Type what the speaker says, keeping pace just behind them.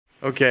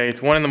Okay,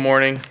 it's 1 in the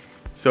morning,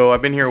 so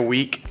I've been here a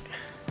week,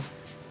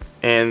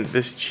 and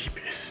this Jeep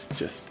is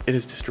just, it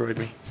has destroyed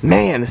me.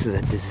 Man, this is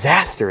a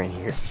disaster in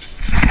here.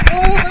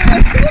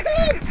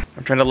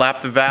 I'm trying to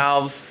lap the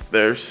valves.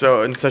 They're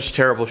in such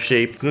terrible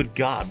shape. Good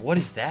God, what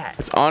is that?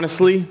 It's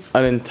honestly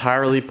an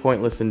entirely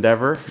pointless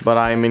endeavor, but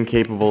I am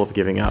incapable of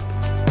giving up.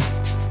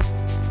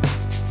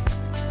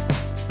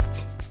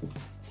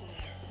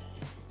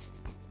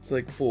 It's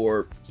like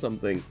 4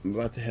 something. I'm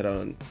about to head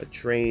on a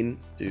train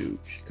to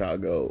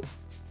Chicago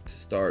to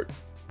start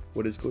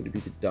what is going to be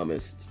the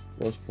dumbest,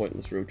 most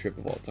pointless road trip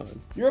of all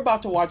time. You're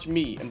about to watch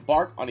me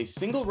embark on a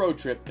single road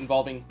trip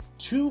involving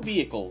 2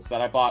 vehicles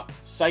that I bought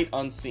sight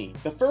unseen.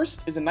 The first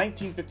is a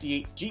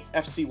 1958 Jeep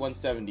FC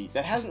 170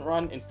 that hasn't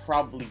run in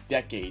probably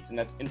decades and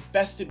that's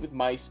infested with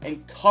mice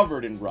and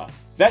covered in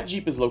rust. That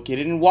Jeep is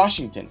located in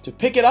Washington. To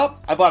pick it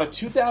up, I bought a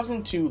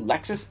 2002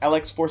 Lexus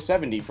LX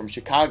 470 from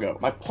Chicago.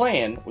 My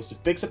plan was to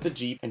fix up the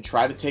Jeep and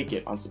try to take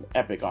it on some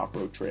epic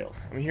off-road trails.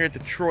 I'm here at the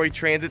Troy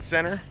Transit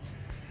Center.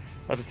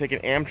 About to take an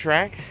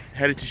Amtrak,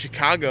 headed to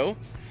Chicago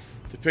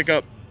to pick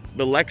up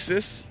the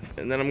Lexus,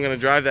 and then I'm gonna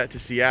drive that to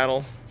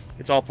Seattle.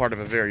 It's all part of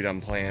a very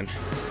dumb plan.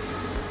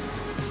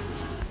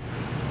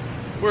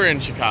 We're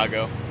in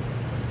Chicago.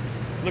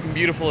 Looking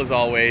beautiful as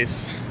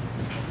always.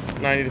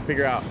 Now I need to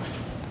figure out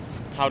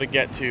how to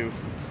get to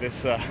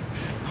this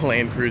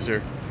Land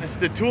Cruiser.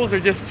 The tools are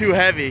just too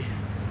heavy.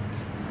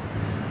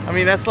 I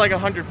mean, that's like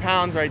 100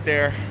 pounds right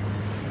there,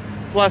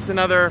 plus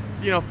another,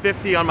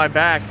 50 on my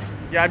back.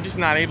 Yeah, I'm just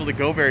not able to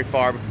go very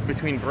far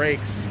between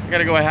breaks. I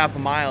gotta go a half a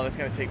mile. That's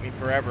gonna take me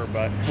forever,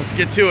 but let's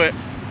get to it.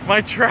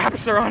 My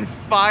traps are on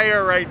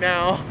fire right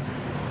now.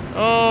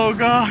 Oh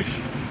gosh.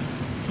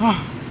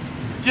 Oh,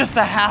 just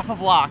a half a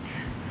block.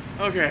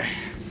 Okay.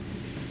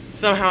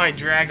 Somehow I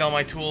dragged all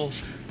my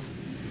tools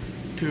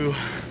to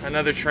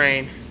another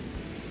train.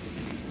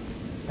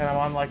 And I'm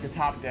on like the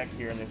top deck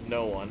here and there's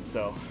no one,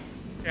 so.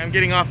 Okay, I'm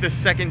getting off this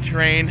second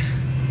train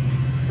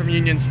from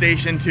Union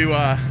Station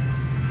to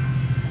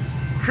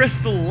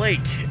Crystal Lake,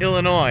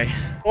 Illinois.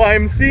 Well,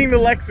 I'm seeing the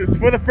Lexus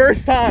for the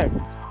first time.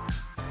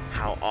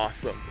 How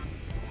awesome.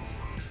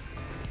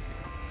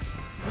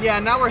 Yeah,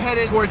 now we're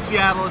headed towards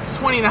Seattle. It's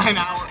 29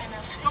 hours.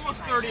 It's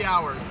almost 30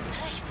 hours.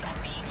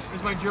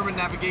 There's my German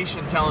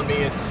navigation telling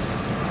me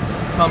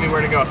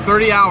where to go.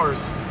 30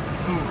 hours.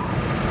 Ooh.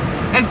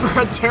 And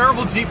for a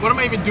terrible Jeep, what am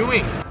I even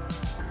doing?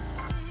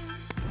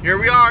 Here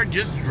we are,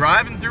 just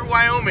driving through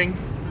Wyoming.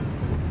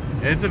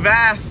 It's a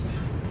vast,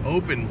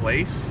 open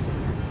place.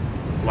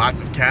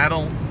 Lots of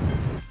cattle.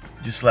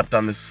 Just slept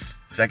on this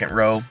second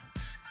row.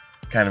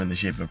 Kind of in the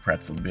shape of a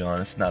pretzel, to be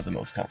honest. Not the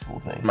most comfortable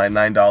thing. My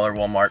 $9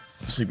 Walmart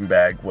sleeping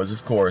bag was,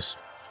 of course,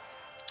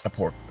 a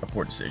poor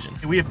decision.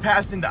 We have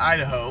passed into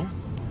Idaho,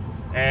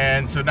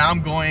 and so now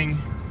I'm going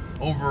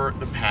over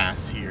the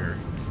pass here.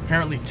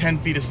 Apparently 10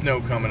 feet of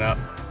snow coming up.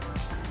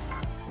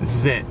 This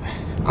is it.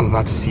 I'm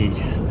about to see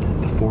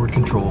the forward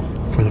control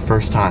for the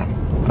first time.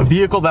 A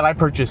vehicle that I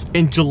purchased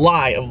in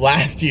July of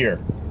last year.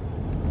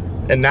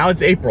 And now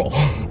it's April.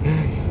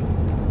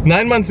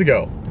 9 months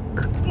ago.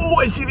 Oh,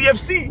 I see the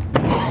FC.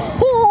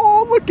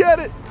 Oh, look at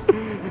it.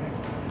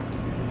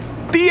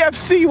 The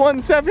FC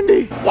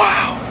 170.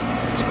 Wow,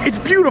 it's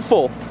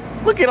beautiful.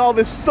 Look at all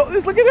this,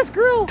 look at this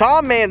grill.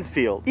 Tom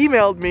Mansfield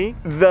emailed me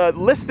the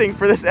listing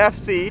for this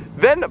FC,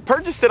 then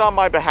purchased it on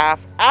my behalf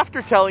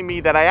after telling me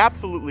that I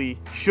absolutely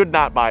should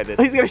not buy this.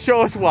 He's gonna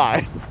show us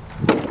why.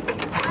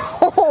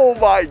 Oh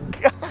my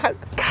God.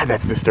 God,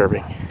 that's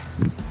disturbing.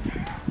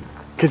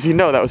 Because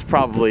that was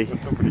probably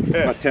somebody's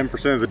test. About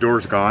 10% of the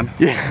door's gone.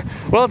 Yeah,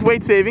 well, it's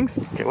weight savings.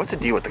 Okay, what's the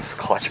deal with this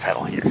clutch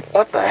pedal here?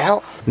 What the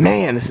hell?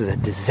 Man, this is a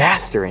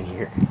disaster in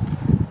here.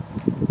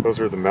 Those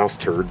are the mouse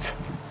turds.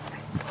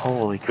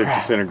 Holy crap. They're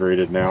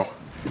disintegrated now.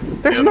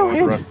 There's no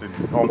hinge. Rusted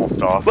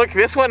almost off. Look,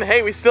 this one,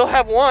 hey, we still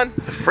have one.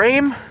 The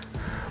frame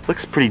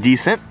looks pretty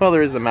decent. Well,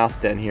 there is the mouse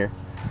den here.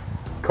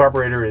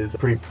 Carburetor is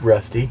pretty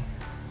rusty.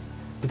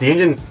 But the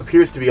engine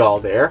appears to be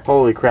all there.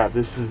 Holy crap,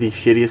 this is the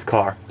shittiest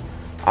car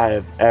I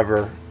have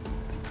ever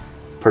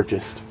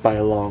purchased by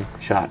a long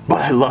shot,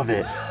 but I love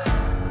it.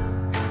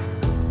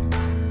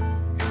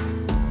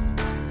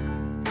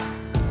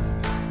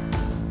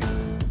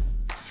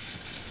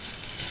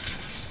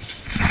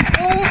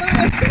 Oh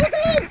God!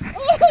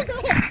 Oh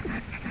God!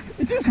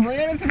 It just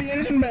ran into the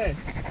engine bay.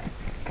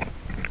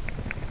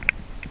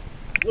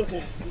 Look,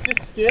 it's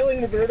just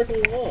scaling the vertical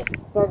wall.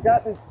 So I've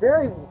got this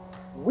very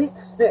weak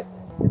stick.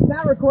 It's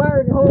not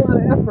requiring a whole lot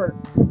of effort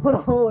to put a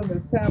hole in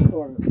this tab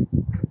corner.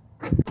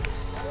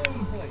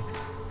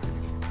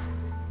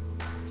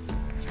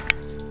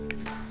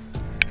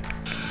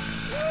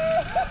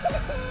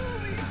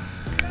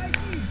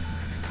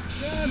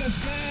 God, that's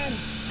bad.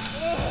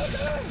 Oh,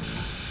 God.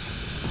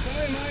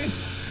 Sorry, Mike.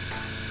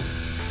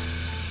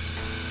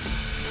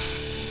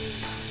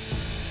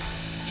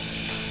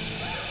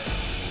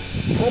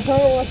 I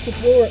power washed the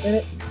floor and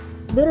it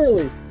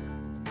literally,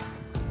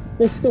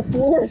 the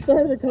floor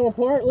started to come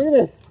apart. Look at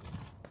this.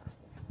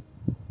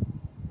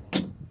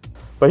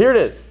 But here it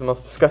is, the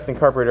most disgusting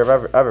carburetor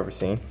I've ever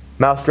seen.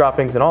 mouse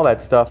droppings and all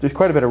that stuff. There's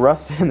quite a bit of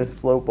rust in this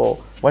float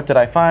bowl. What did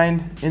I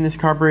find in this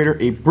carburetor?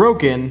 A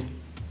broken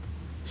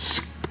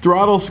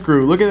throttle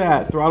screw. Look at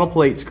that, throttle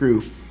plate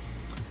screw.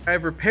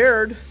 I've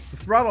repaired the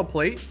throttle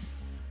plate.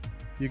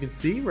 You can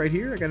see right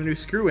here, I got a new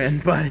screw in,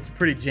 but it's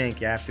pretty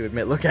janky, I have to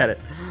admit. Look at it.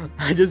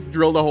 I just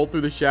drilled a hole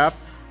through the shaft,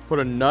 put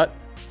a nut,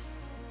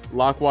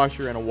 lock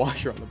washer, and a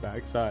washer on the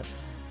back side.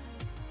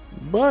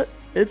 But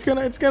it's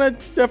gonna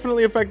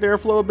definitely affect the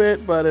airflow a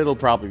bit, but it'll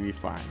probably be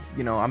fine.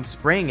 You know, I'm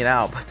spraying it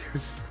out, but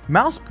there's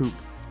mouse poop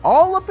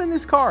all up in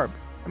this carb.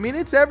 I mean,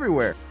 it's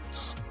everywhere.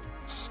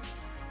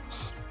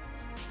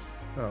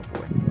 Oh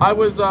boy. I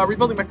was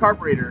rebuilding my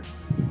carburetor,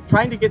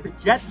 trying to get the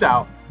jets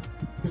out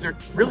because they're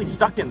really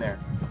stuck in there.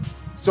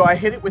 So I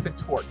hit it with a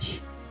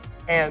torch.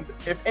 And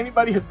if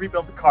anybody has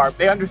rebuilt the carb,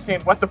 they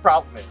understand what the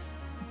problem is.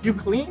 You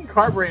clean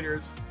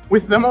carburetors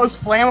with the most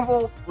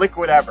flammable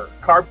liquid ever,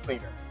 carb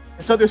cleaner.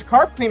 And so there's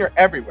carb cleaner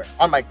everywhere,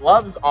 on my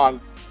gloves,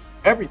 on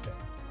everything.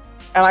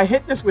 And I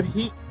hit this with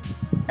heat,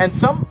 and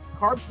some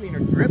carb cleaner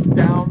dripped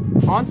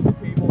down onto the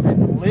table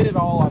and lit it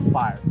all on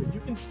fire. So you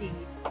can see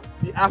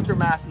the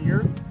aftermath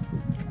here.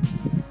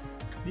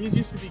 These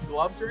used to be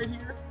gloves right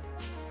here.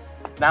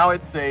 Now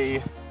it's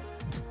a,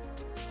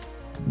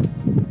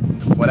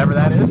 whatever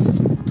that is.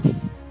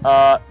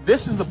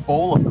 This is the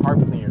bowl of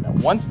carb cleaner. Now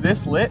once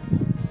this lit,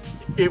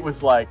 it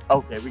was like,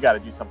 okay, we gotta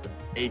do something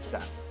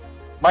ASAP.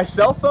 My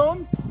cell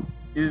phone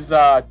is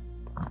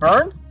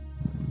burned.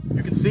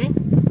 You can see.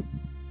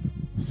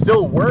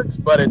 Still works,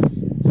 but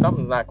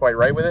something's not quite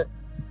right with it.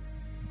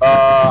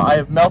 I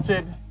have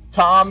melted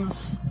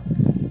Tom's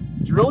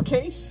drill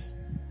case.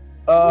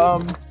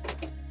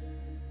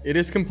 It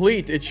is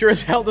complete. It sure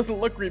as hell doesn't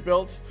look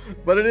rebuilt,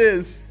 but it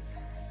is.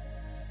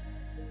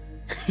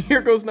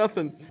 Here goes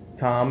nothing.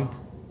 Tom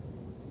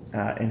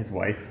and his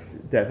wife,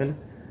 Devin,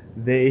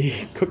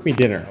 they cooked me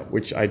dinner,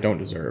 which I don't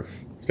deserve,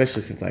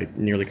 especially since I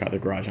nearly caught the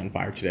garage on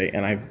fire today,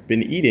 and I've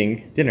been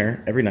eating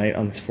dinner every night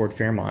on this Ford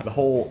Fairmont. The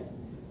whole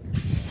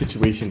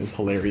situation is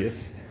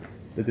hilarious,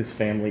 that this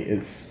family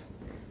is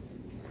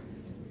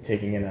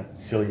taking in a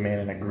silly man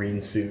in a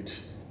green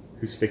suit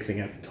who's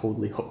fixing a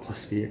totally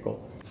hopeless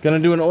vehicle. Gonna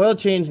do an oil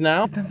change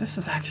now. This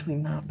is actually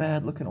not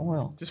bad looking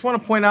oil. Just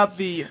want to point out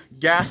the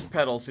gas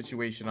pedal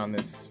situation on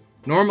this.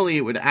 Normally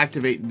it would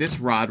activate this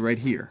rod right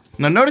here.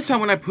 Now notice how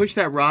when I push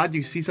that rod,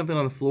 you see something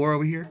on the floor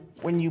over here?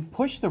 When you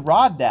push the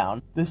rod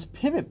down, this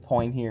pivot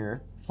point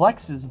here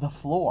flexes the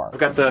floor. I've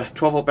got the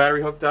 12-volt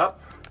battery hooked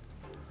up.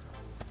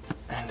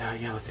 And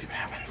yeah, let's see what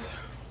happens.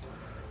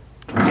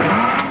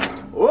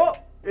 Whoa,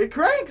 it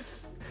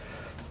cranks.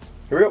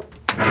 Here we go.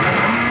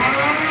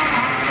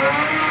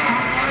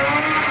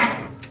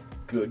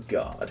 Good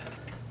God.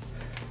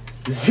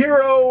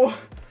 0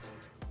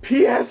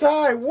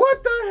 PSI,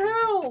 what the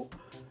hell?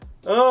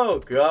 Oh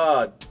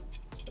God.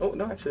 Oh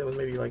no, actually that was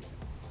maybe like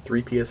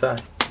 3 PSI.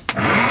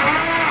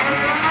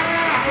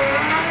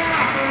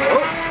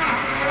 Oh.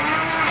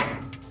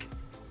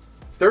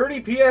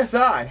 30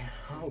 PSI.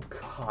 Oh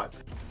God.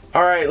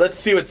 All right, let's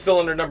see what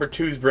cylinder number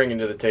 2 is bringing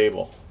to the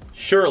table.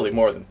 Surely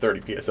more than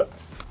 30 PSI.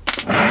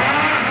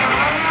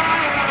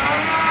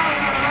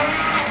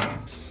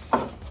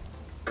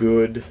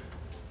 Good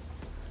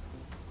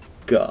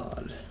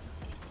God.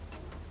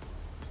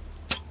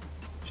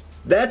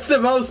 That's the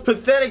most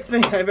pathetic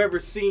thing I've ever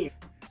seen.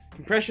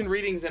 Compression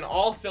readings in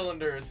all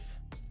cylinders,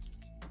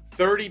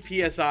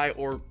 30 PSI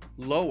or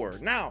lower.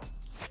 Now,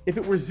 if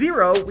it were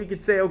 0, we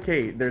could say,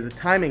 okay, there's a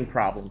timing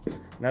problem.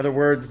 In other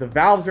words, the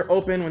valves are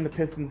open when the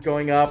piston's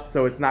going up,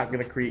 so it's not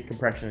going to create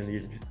compression in the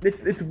engine.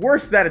 It's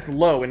worse that it's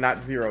low and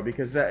not 0,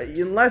 because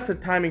unless a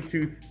timing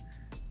tooth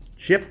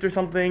chipped or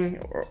something,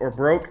 or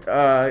broke,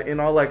 in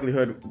all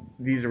likelihood,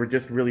 these were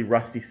just really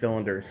rusty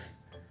cylinders.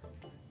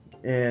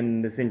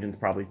 And this engine's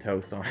probably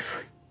toast,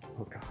 honestly.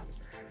 Oh God.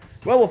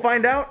 Well, we'll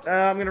find out.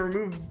 I'm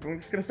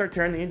just gonna start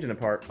tearing the engine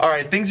apart. All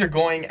right, things are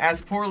going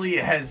as poorly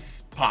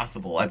as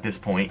possible at this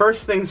point.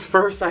 First things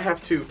first, I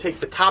have to take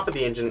the top of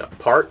the engine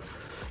apart.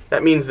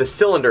 That means the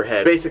cylinder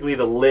head, basically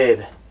the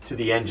lid to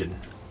the engine.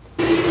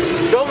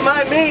 Don't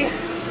mind me.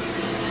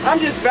 I'm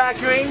just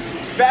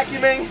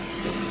vacuuming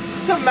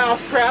some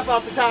mouse crap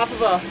off the top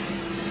of a,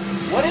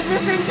 what is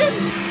this engine?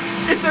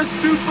 It's a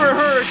Super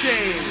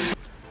Hurricane.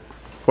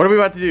 What are we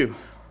about to do?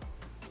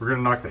 We're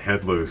gonna knock the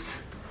head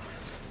loose.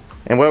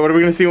 And what are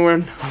we gonna see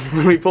when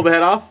we pull the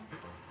head off?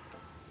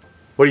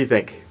 What do you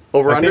think?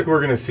 Over, under? I think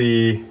we're gonna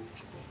see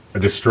a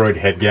destroyed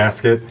head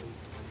gasket,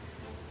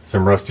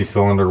 some rusty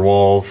cylinder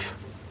walls,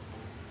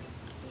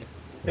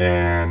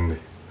 and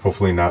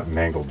hopefully not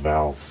mangled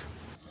valves.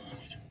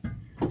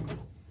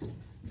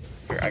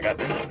 Here, I got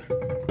this.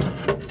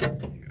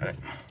 Got it.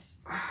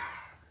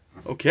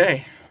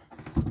 Okay.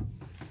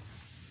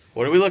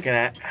 What are we looking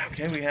at?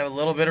 Okay, we have a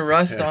little bit of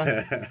rust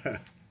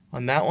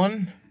on that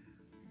one.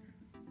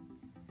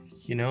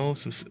 You know,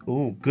 some,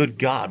 oh, good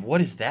God, what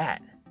is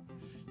that?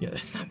 Yeah,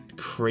 that's not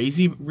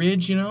crazy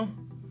ridge, you know?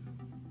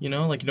 You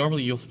know, like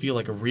normally you'll feel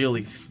like a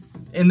really,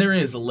 and there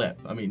is a lip,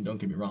 I mean, don't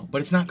get me wrong,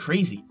 but it's not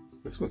crazy.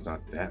 This was not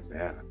that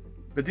bad.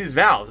 But these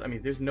valves, I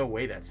mean, there's no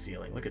way that's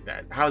sealing. Look at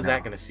that. How is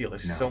that going to seal?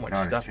 There's so much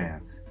stuff in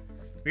it.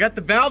 We got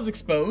the valves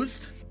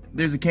exposed.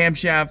 There's a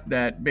camshaft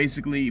that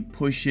basically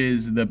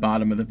pushes the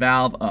bottom of the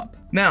valve up.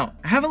 Now,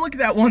 have a look at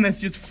that one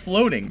that's just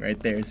floating right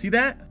there. See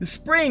that? The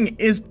spring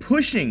is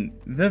pushing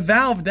the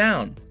valve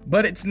down,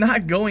 but it's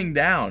not going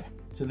down.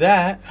 So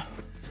that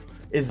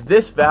is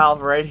this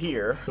valve right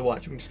here. So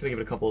watch, I'm just gonna give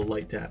it a couple of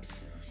light taps.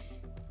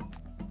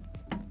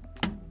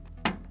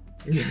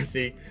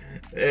 See?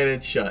 And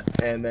it's shut.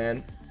 And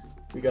then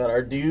we got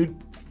our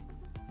dude.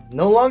 It's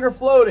no longer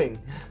floating.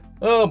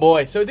 Oh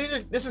boy, so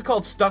this is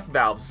called stuck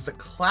valves. This is a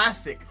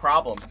classic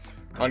problem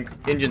on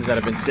engines that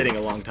have been sitting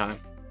a long time.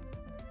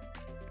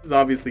 This is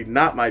obviously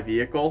not my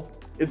vehicle.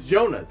 It's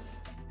Jonah's.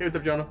 Hey, what's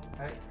up, Jonah?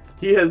 Hi.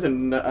 He has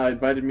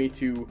invited me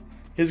to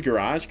his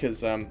garage because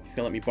he's gonna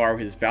let me borrow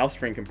his valve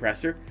spring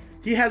compressor.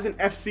 He has an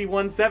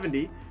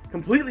FC170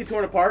 completely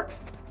torn apart.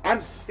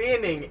 I'm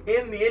standing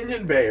in the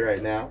engine bay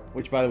right now,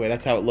 which, by the way,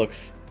 that's how it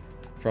looks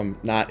from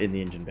not in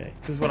the engine bay.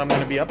 This is what I'm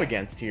gonna be up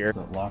against here.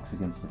 So it locks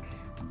against the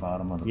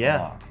bottom of the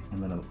block,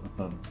 and then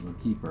above the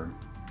keeper.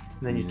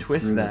 And then you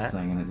twist that this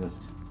thing, and it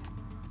just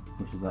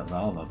pushes that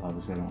valve up.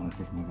 Obviously, I don't want to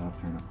take my valve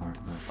turn apart.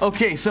 But.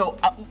 Okay, so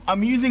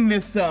I'm using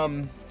this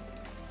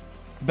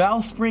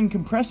valve spring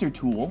compressor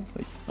tool.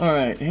 All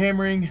right,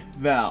 hammering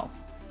valve.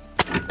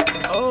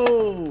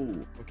 Oh!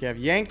 Okay, I've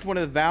yanked one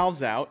of the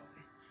valves out.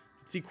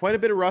 See quite a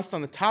bit of rust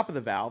on the top of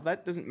the valve.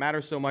 That doesn't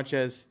matter so much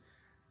as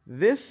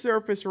this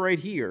surface right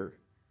here.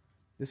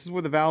 This is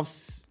where the valve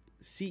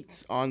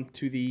seats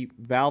onto the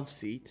valve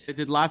seat. I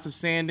did lots of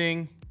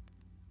sanding,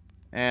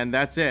 and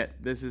that's it.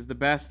 This is the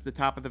best the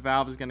top of the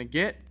valve is gonna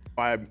get.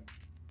 I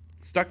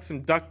stuck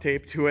some duct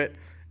tape to it,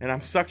 and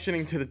I'm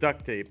suctioning to the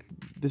duct tape.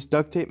 This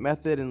duct tape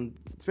method, and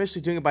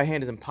especially doing it by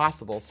hand, is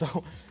impossible.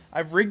 So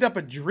I've rigged up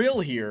a drill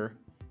here.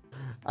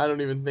 I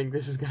don't even think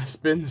this is gonna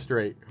spin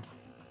straight.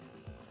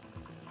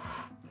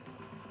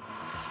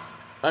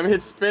 I mean,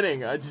 it's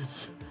spinning.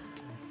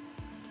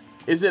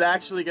 Is it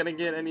actually gonna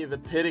get any of the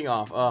pitting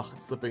off? Oh,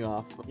 it's slipping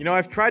off. You know,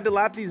 I've tried to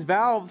lap these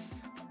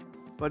valves,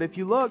 but if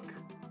you look,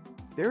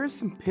 there is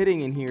some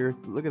pitting in here.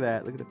 Look at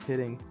that, look at the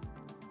pitting.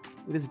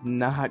 It is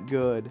not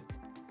good.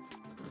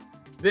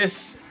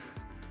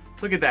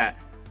 Look at that.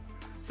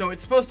 So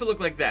it's supposed to look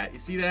like that. You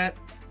see that?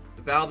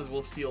 The valves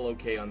will seal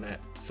okay on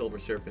that silver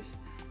surface.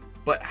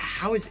 But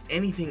how is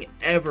anything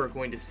ever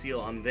going to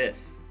seal on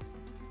this?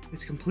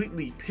 It's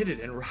completely pitted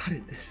and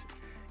rotted. This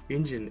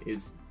engine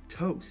is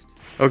toast.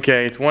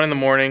 Okay, it's 1 in the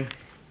morning,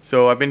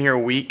 so I've been here a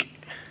week,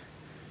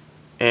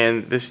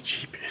 and this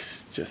Jeep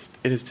is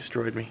it has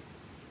destroyed me.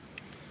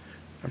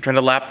 I'm trying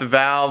to lap the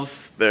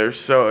valves. They're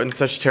in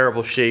such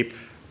terrible shape.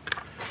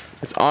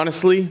 It's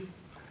honestly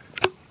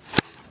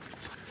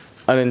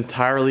an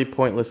entirely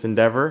pointless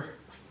endeavor,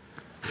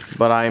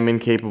 but I am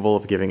incapable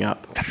of giving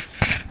up. Alright,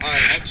 I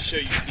have to show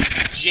you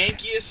the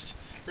jankiest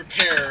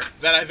repair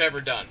that I've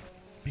ever done.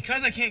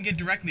 Because I can't get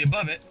directly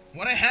above it,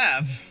 what I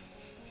have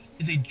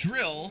is a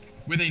drill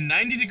with a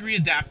 90-degree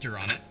adapter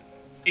on it,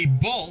 a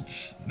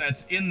bolt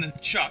that's in the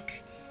chuck,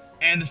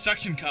 and the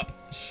suction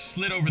cup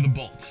slid over the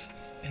bolts.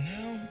 And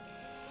now,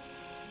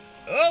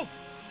 oh!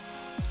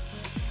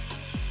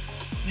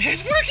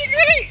 It's working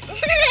great! Look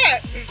at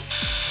that!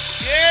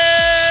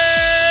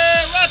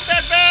 Yeah! Lap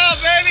that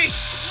valve, baby!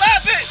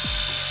 Lap it!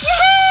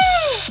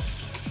 Woohoo!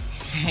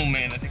 Oh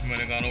man, I think I might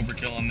have gone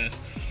overkill on this.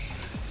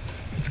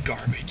 It's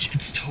garbage.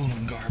 It's total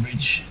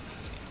garbage.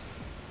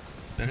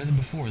 Better than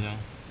before, though.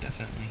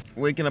 Definitely.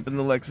 Waking up in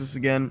the Lexus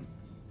again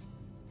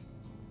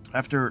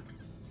after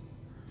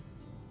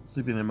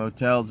sleeping in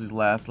motels these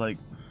last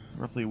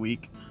roughly a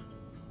week.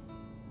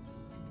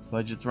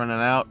 Budget's running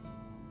out,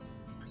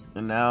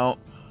 and now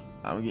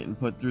I'm getting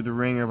put through the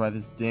ringer by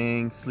this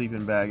dang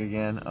sleeping bag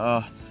again.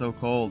 Oh, it's so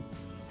cold.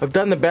 I've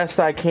done the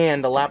best I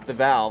can to lap the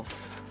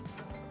valves.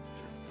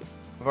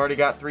 I've already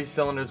got 3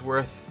 cylinders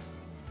worth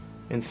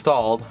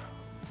installed.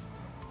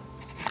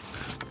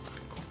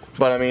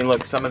 But I mean,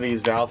 look, some of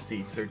these valve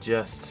seats are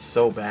just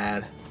so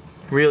bad.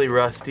 Really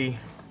rusty.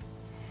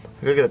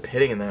 Look at the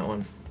pitting in that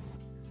one.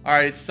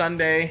 Alright, it's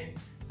Sunday.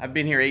 I've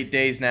been here 8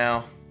 days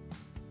now.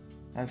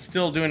 I'm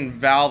still doing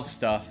valve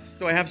stuff.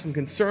 So I have some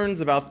concerns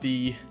about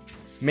the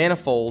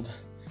manifold.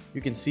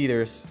 You can see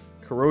there's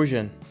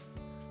corrosion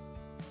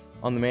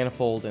on the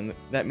manifold, and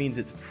that means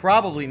it's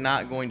probably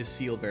not going to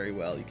seal very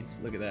well. You can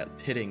look at that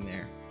pitting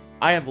there.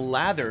 I have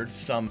lathered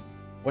some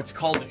what's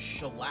called a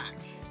shellac.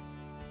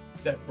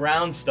 It's that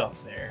brown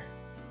stuff there.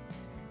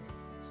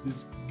 It's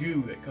this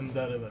goo that comes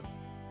out of an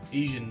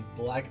Asian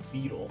black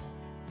beetle,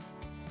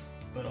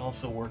 but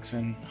also works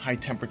in high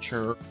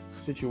temperature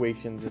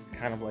situations. It's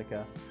kind of like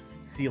a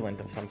sealant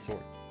of some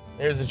sort.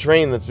 There's a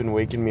train that's been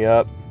waking me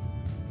up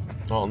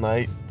all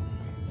night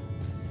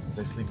as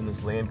I sleep in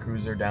this Land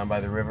Cruiser down by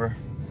the river.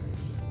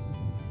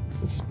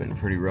 This has been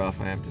pretty rough,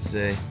 I have to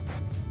say.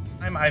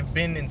 I've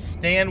been in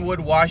Stanwood,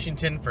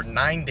 Washington for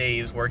 9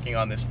 days working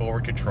on this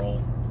forward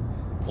control.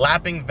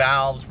 Lapping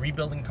valves,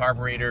 rebuilding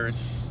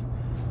carburetors,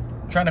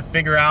 trying to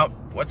figure out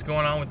what's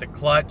going on with the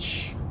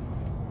clutch.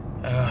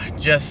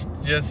 Just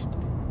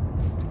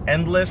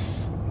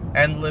endless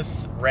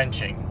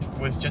wrenching. It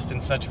was just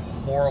in such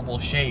horrible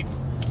shape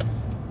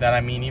that,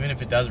 I mean, even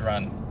if it does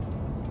run,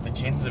 the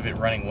chances of it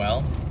running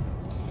well,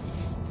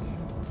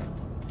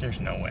 there's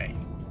no way.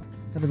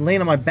 I've been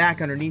laying on my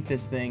back underneath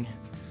this thing.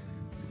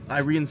 I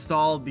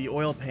reinstalled the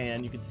oil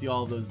pan. You can see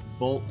all of those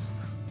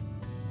bolts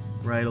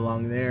right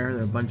along there.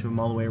 There are a bunch of them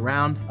all the way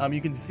around.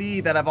 You can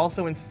see that I've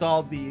also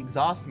installed the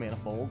exhaust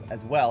manifold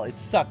as well. It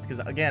sucked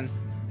because, again,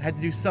 I had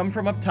to do some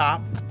from up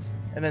top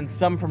and then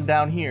some from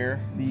down here.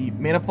 The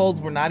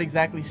manifolds were not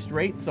exactly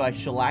straight, so I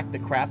shellacked the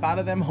crap out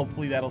of them.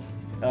 Hopefully that'll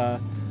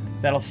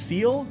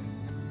seal,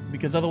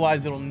 because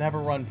otherwise it'll never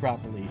run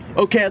properly.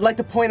 Okay, I'd like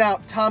to point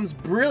out Tom's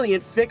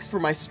brilliant fix for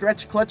my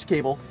stretch clutch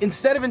cable.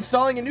 Instead of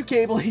installing a new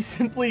cable, he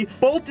simply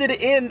bolted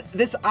in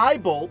this eye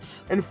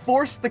bolt and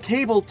forced the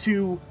cable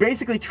to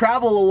basically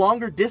travel a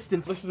longer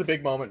distance. This is a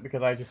big moment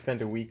because I just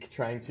spent a week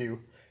trying to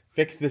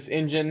fix this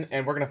engine,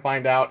 and we're gonna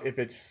find out if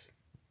it's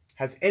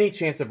has any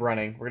chance of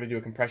running. We're gonna do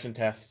a compression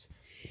test.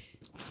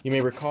 You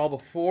may recall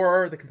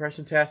before, the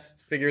compression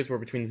test figures were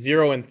between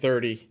 0 and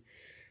 30.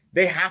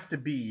 They have to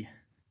be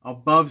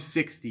above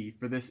 60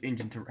 for this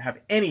engine to have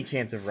any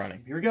chance of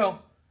running. Here we go.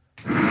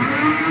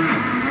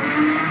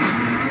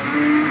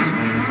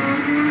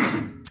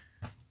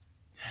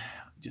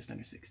 Just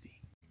under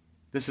 60.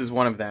 This is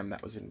one of them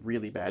that was in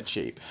really bad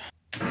shape.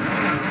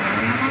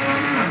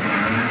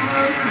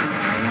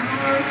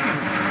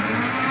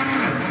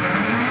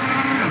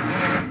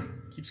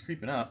 Keeps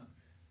creeping up.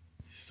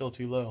 Still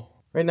too low.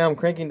 Right now I'm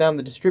cranking down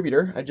the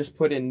distributor. I just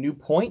put in new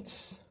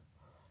points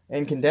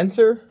and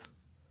condenser.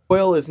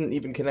 Oil isn't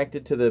even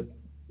connected to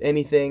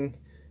anything.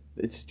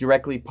 It's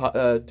directly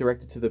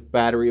directed to the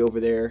battery over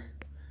there.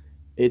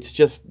 It's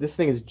just, this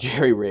thing is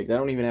jerry-rigged. I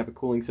don't even have a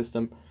cooling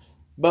system.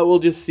 But we'll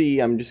just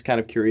see. I'm just kind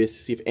of curious to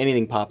see if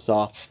anything pops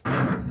off.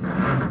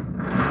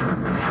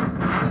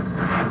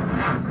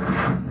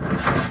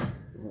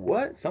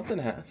 What?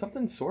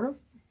 Something sort of?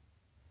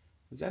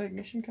 Was that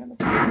ignition kind of?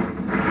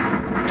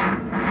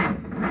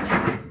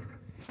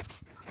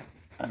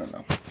 I don't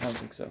know. I don't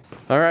think so.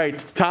 All right,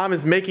 Tom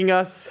is making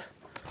us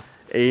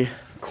a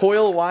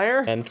coil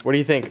wire. And what do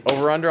you think?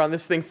 Over under on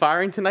this thing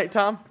firing tonight,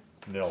 Tom?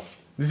 Nil.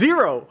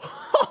 0.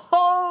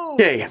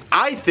 Okay,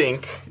 I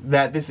think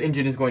that this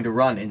engine is going to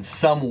run in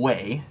some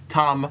way.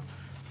 Tom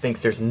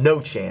thinks there's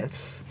no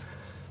chance.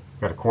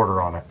 Got a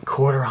quarter on it.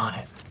 Quarter on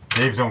it.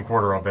 Dave's own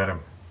quarter, I'll bet him.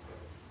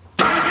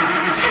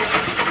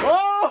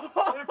 Oh! It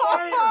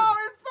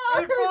fired!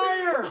 It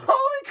fired!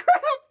 Holy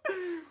crap!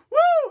 Woo!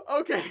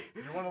 Okay.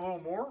 You want a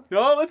little more?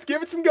 No, let's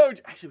give it some go.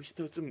 Actually, we should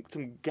throw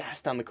some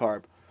gas down the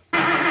carb.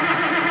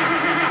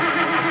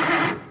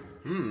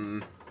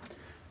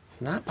 It's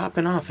not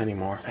popping off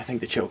anymore. I think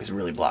the choke is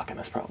really blocking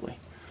us, probably.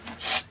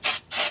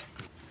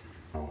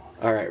 All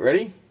right,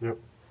 ready? Yep.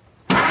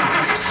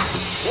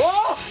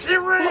 Whoa! It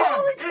ran!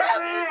 Holy crap!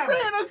 It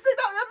ran! I see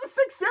that was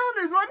 6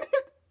 cylinders, wasn't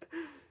it?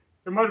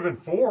 It might have been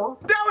 4.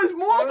 That was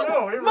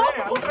multiple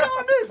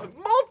cylinders!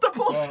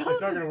 Multiple Well, cylinders!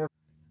 it's not gonna work.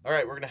 All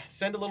right, we're gonna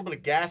send a little bit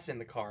of gas in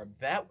the carb.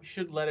 That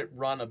should let it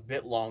run a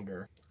bit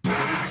longer.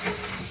 I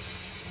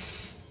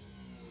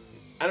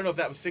don't know if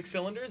that was 6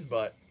 cylinders,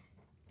 but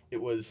it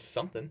was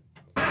something.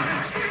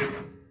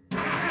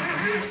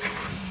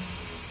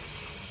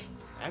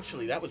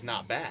 Actually, that was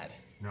not bad.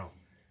 No.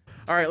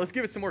 All right, let's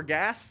give it some more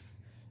gas,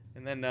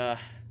 and then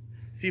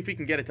see if we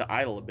can get it to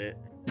idle a bit.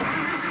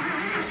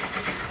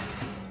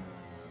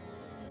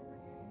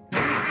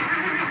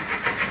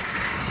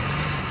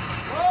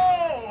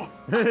 Whoa!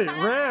 Hey,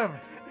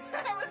 revved!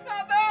 That was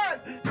not bad!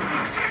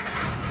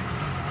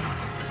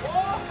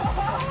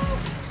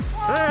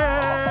 Whoa!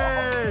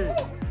 Hey!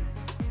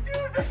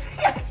 Dude, this is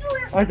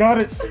actually... I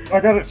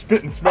got it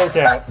spitting smoke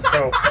out,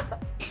 so.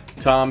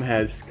 Tom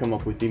has come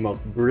up with the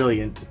most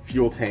brilliant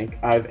fuel tank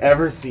I've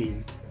ever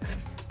seen.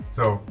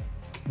 So,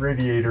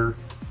 radiator,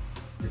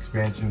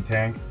 expansion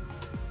tank,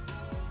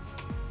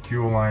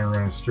 fuel line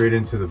running straight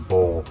into the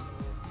bowl.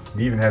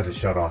 It even has a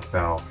shut-off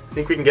valve.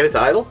 Think we can get it to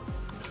idle?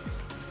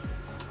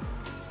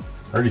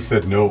 I already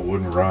said no, it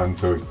wouldn't run,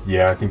 so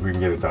yeah, I think we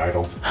can get it to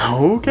idle.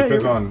 Okay.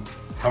 Depends on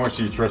how much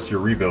you trust your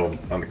rebuild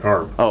on the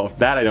carb. Oh,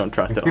 that I don't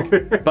trust at all.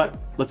 But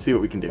let's see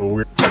what we can do.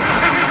 Well,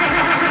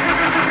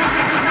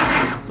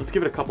 Let's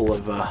give it a couple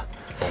of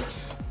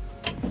oops.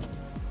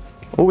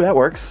 Oh, that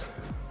works.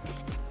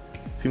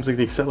 Seems like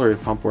the accelerator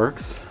pump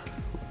works.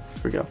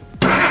 Here we go.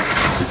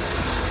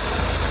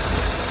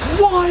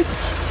 What?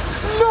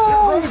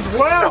 No! It runs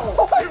well!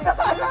 What the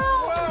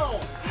hell?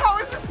 How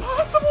is this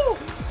possible?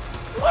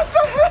 What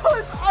the hell?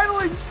 It's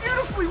idling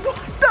beautifully. What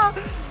the?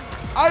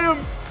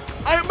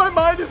 My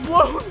mind is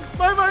blown.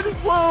 My mind is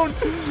blown.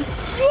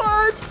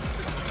 What?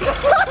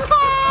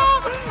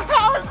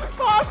 How is this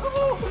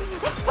possible?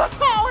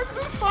 How is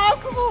this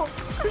possible?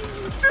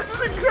 This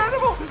is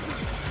incredible.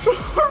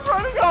 We're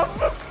running off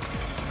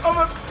of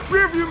a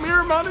rear view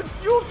mirror mounted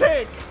fuel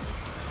tank.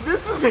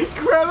 This is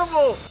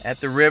incredible. At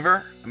the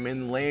river, I'm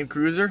in the Land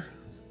Cruiser.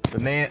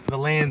 The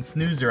Land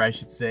Snoozer, I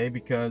should say,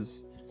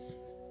 because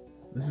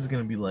this is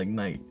gonna be like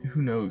night.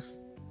 Who knows?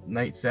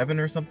 night 7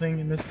 or something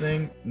in this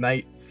thing.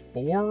 Night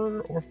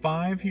 4 or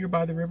 5 here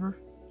by the river.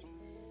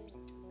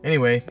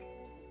 Anyway,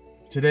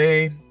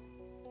 today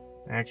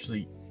I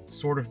actually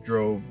sort of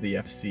drove the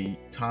FC.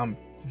 Tom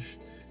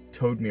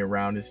towed me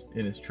around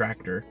in his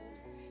tractor.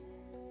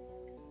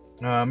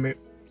 The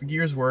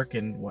gears work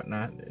and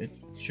whatnot. It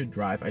should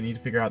drive. I need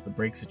to figure out the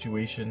brake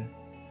situation.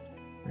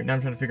 Right now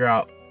I'm trying to figure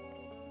out,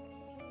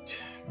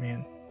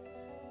 man,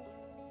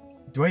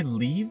 do I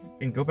leave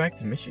and go back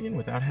to Michigan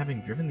without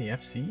having driven the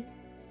FC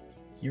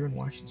here in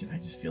Washington? I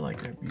just feel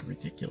like that'd be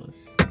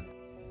ridiculous.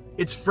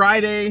 It's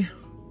Friday,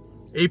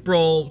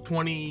 April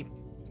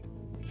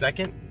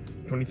 22nd,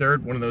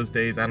 23rd, one of those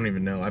days. I don't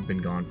even know. I've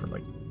been gone for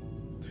like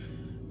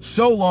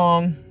so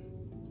long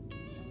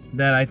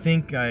that I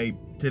think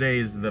today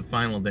is the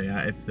final day.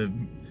 If the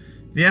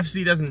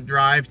FC doesn't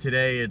drive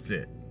today, it's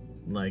it.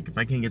 Like, if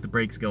I can't get the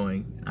brakes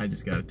going, I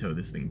just gotta tow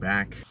this thing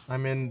back.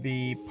 I'm in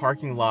the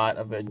parking lot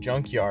of a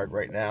junkyard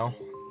right now.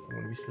 I'm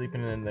gonna be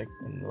sleeping in the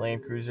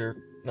Land Cruiser.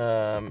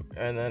 And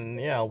then,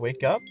 yeah, I'll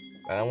wake up.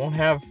 And I won't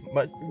have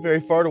very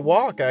far to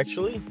walk,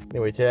 actually.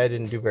 Anyway, today I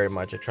didn't do very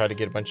much. I tried to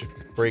get a bunch of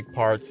brake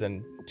parts,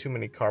 and too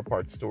many car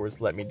parts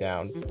stores let me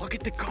down. Look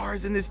at the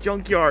cars in this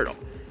junkyard.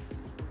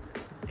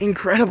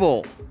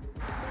 Incredible.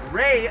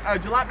 Ray, a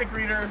Jalopnik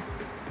reader,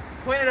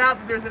 pointed out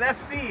that there's an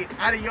FC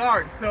at a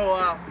yard. So,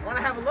 want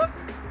to have a look?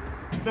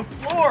 The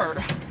floor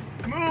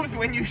moves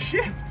when you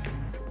shift.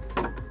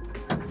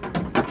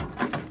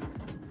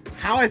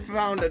 How I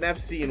found an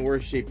FC in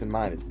worse shape than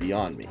mine is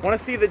beyond me. Want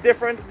to see the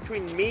difference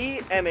between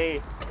me and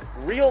a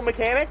real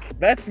mechanic?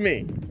 That's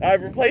me.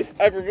 I've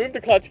removed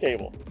the clutch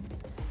cable.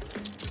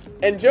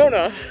 And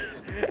Jonah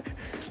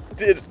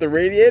did the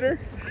radiator,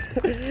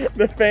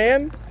 the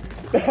fan,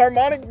 the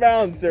harmonic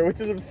balancer, which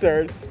is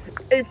absurd,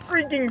 a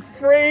freaking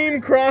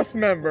frame cross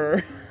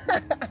member,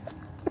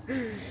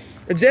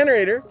 a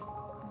generator,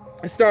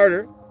 a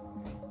starter,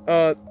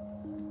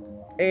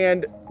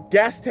 and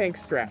gas tank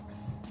straps.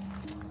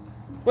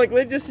 Like,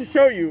 just to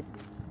show you,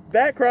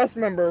 that cross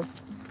member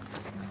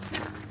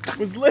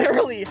was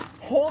literally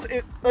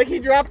like he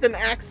dropped an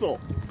axle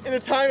in the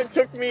time it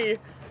took me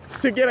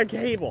to get a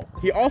cable.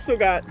 He also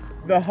got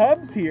the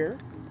hubs here,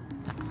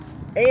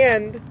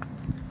 and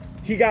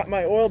he got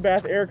my oil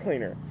bath air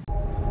cleaner.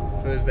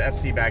 So there's the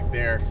FC back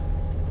there.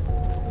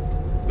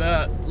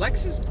 The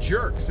Lexus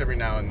jerks every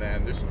now and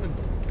then. There's something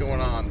going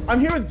on. I'm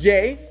here with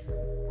Jay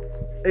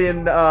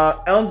in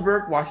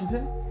Ellensburg,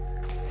 Washington.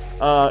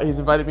 He's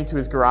invited me to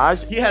his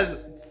garage. He has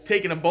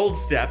taken a bold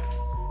step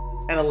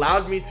and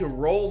allowed me to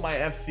roll my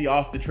FC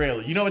off the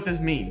trailer. You know what this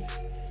means?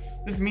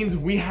 This means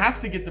we have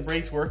to get the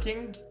brakes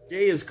working.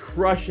 Jay is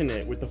crushing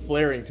it with the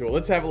flaring tool.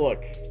 Let's have a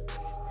look.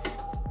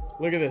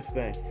 Look at this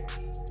thing.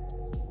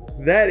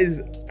 That is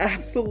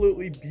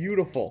absolutely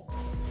beautiful.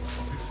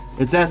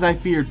 It's as I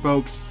feared,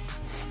 folks.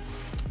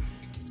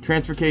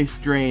 Transfer case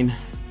drain.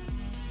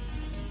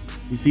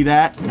 You see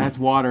that? That's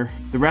water.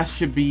 The rest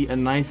should be a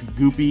nice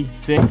goopy,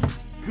 thick.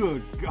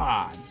 Good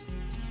God.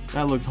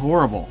 That looks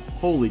horrible.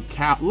 Holy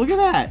cow. Look at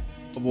that.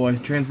 Oh boy,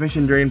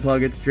 transmission drain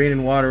plug. It's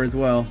draining water as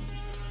well.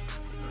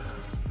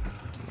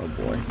 Oh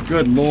boy.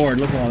 Good Lord,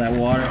 look at all that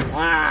water.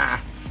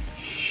 Ah!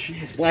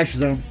 Shit. Splash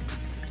zone.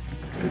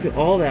 Look at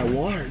all that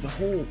water. The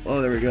whole...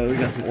 Oh, there we go. We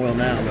got some oil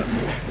now, but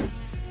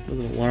it was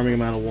an alarming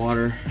amount of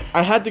water.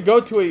 I had to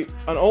go to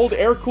an old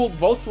air-cooled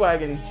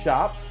Volkswagen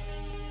shop,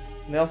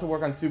 and they also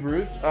work on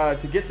Subarus,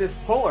 to get this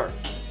puller.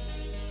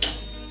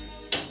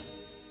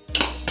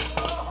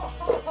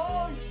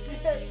 Oh,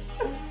 shit.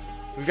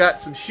 We've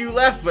got some shoe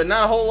left, but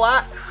not a whole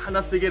lot.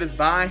 Enough to get us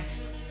by.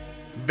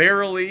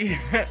 Barely.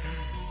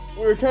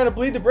 We were trying to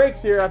bleed the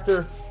brakes here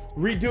after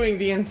redoing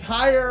the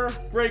entire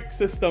brake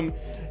system.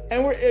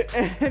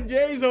 And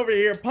Jay's over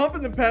here pumping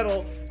the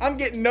pedal. I'm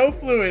getting no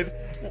fluid.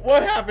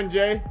 What happened,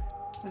 Jay?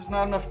 There's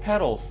not enough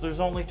pedals.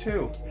 There's only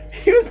 2.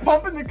 He was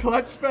pumping the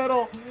clutch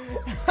pedal.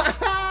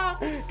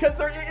 Because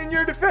in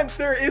your defense,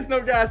 there is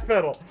no gas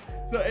pedal.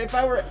 So if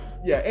I were,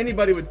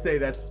 anybody would say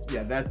that's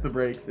the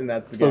brakes and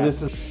that's the gas. So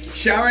this is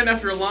showering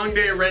after a long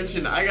day of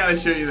wrenching. I gotta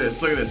show you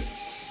this. Look at this.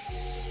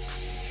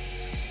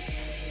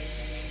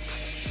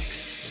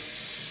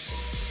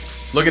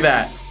 Look at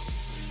that.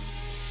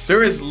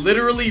 There is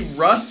literally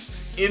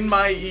rust in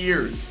my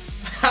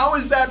ears. How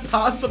is that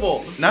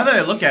possible? Now that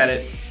I look at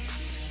it,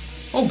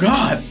 oh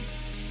God.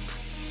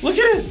 Look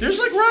at it, there's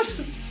like rust.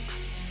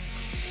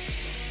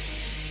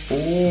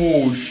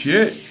 Oh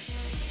shit.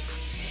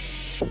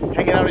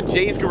 Hanging out at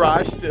Jay's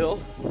garage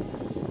still.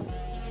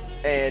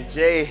 And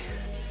Jay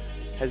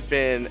has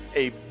been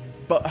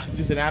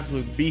just an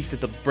absolute beast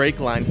at the brake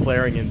line,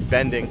 flaring and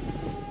bending.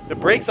 The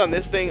brakes on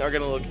this thing are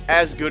gonna look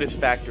as good as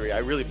factory. I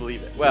really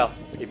believe it. Well,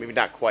 maybe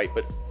not quite,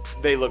 but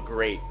they look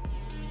great.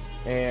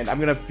 And I'm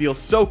gonna feel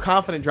so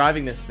confident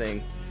driving this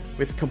thing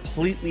with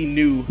completely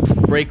new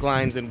brake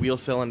lines and wheel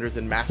cylinders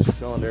and master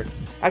cylinder.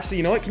 Actually,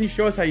 you know what? Can you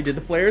show us how you did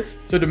the flares?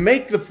 So to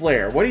make the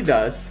flare, what he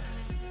does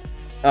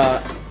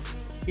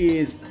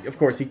is, of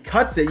course, he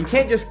cuts it. You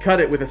can't just cut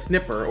it with a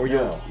snipper or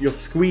you'll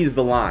squeeze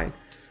the line.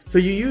 So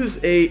you use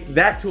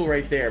that tool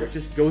right there, which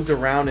just goes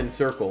around in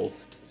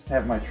circles. Just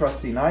have my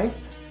trusty knife.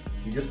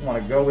 You just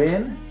want to go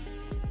in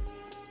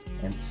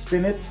and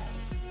spin it.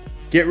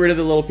 Get rid of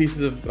the little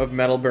pieces of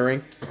metal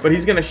burring. But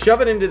he's gonna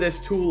shove it into this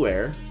tool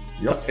there.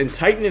 Yep. And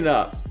tighten it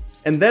up.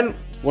 And then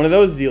one of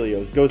those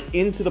dealios goes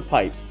into the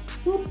pipe.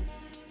 Whoop.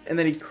 And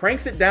then he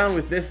cranks it down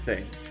with this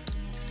thing.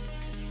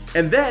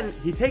 And then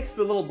he takes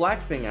the little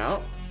black thing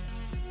out.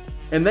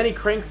 And then he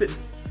cranks it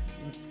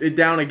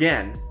down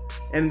again.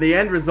 And the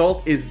end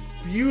result is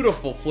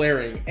beautiful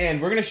flaring.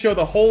 And we're gonna show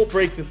the whole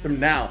brake system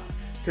now.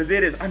 Because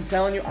it is, I'm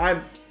telling you,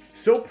 I'm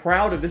so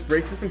proud of this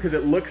brake system because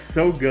it looks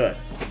so good.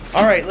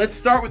 All right, let's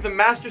start with the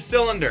master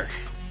cylinder.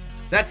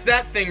 That's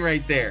that thing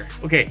right there.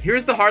 Okay,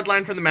 here's the hard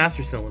line for the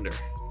master cylinder.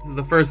 This is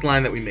the first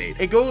line that we made.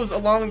 It goes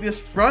along this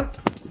front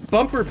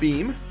bumper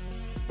beam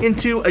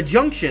into a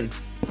junction.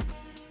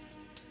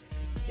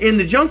 In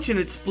the junction,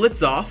 it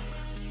splits off.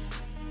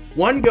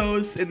 One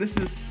goes, and this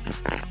is,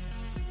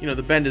 you know,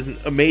 the bend isn't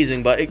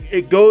amazing, but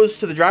it goes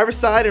to the driver's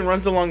side and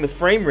runs along the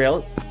frame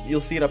rail.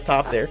 You'll see it up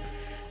top there.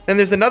 Then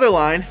there's another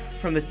line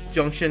from the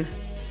junction,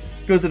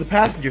 goes to the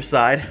passenger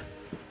side,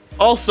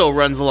 also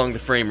runs along the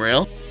frame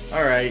rail.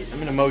 All right,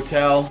 I'm in a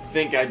motel. I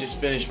think I just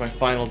finished my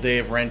final day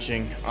of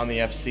wrenching on the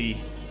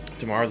FC.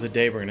 Tomorrow's the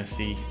day we're gonna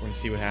see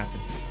what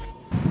happens.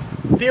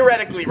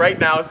 Theoretically, right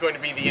now is going to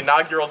be the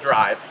inaugural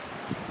drive.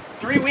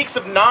 3 weeks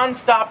of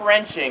non-stop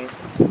wrenching.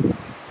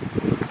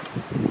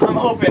 I'm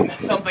hoping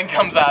something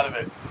comes out of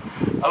it.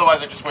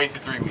 Otherwise, I just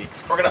wasted 3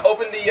 weeks. We're gonna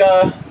open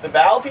the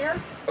valve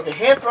here. Okay,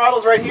 hand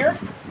throttle's right here.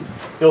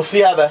 You'll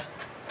see how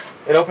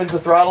it opens the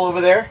throttle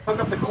over there. Hook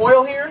up the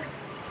coil here.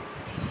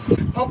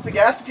 Pump the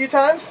gas a few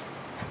times.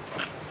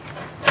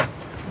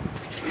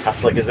 How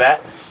slick is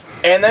that?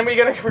 And then we're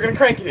gonna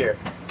crank it here.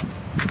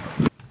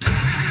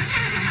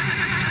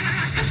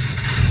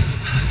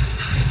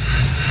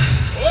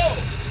 Whoa!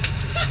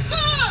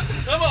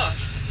 Come on.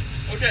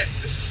 Okay,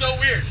 this is so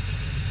weird.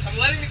 I'm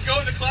letting it go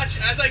in the clutch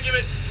as I give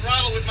it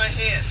throttle with my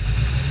hand.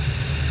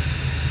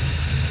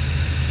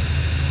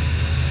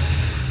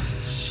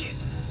 Shit.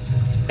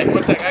 Hey,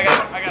 one sec, I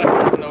gotta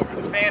put something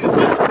over. The fan is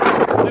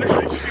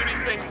literally shooting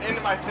things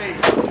into my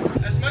face.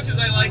 As much as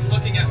I like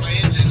looking at my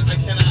engine, I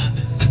cannot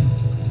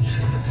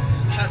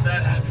have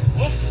that happen.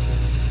 Whoa.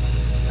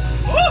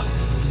 Whoa.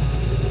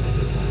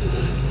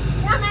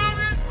 We're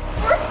moving!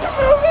 We're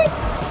moving!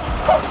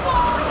 Come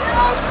on,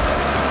 yes!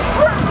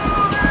 We're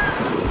moving!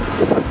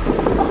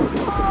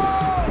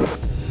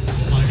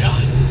 Oh my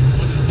god.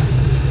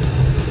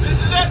 This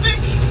is epic!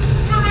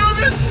 We're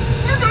moving!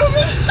 We're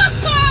moving!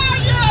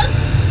 Yes!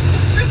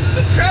 This is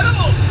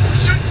incredible! We're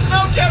shooting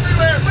smoke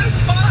everywhere, but it's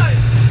fine!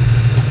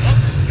 Oh,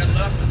 gotta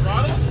let off the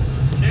throttle.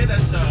 Okay,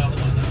 that's, hold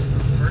on now.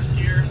 First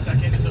gear,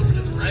 second is over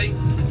to the right.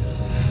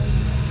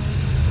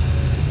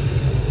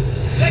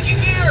 Second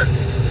gear!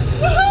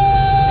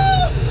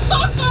 Woohoo!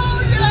 Oh,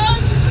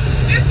 yes!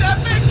 It's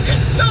epic!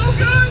 It's so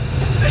good!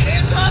 The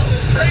hand throttle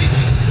is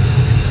crazy!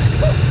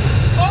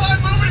 Oh,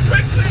 I'm moving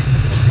quickly!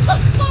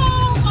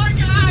 Oh my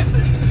god!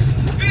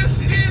 This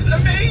is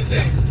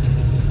amazing!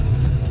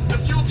 The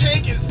fuel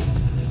tank is, oh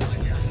my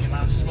god, the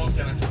amount of smoke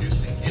that I'm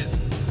producing is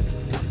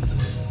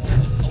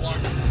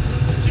alarming.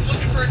 Keep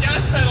looking for a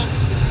gas pedal.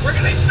 We're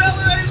gonna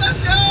accelerate, let's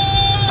go!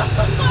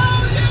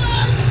 Oh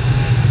yes!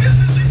 This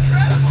is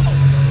incredible!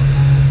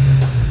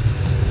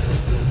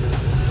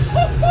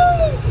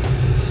 Woohoo!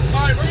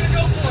 Alright, we're gonna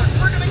go for it.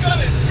 We're gonna gun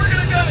it. We're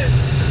gonna gun it.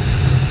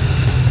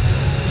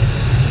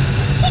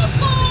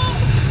 Oh,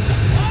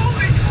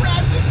 holy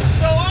crap, this is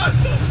so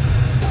awesome!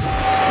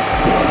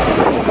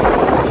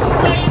 This is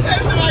way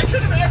better than I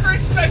could have ever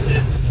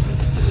expected.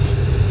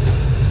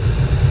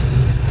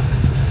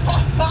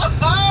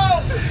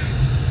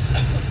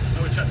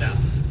 Oh, it shut down.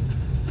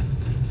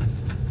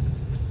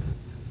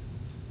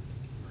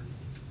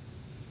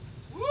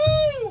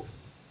 Woo!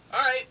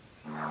 Alright.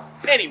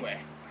 Anyway.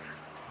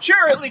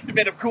 Sure, it leaks a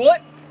bit of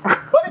coolant,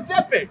 but it's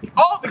epic.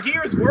 All the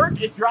gears work,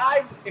 it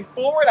drives in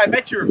forward. I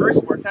bet you reverse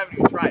works, haven't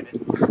even tried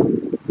it.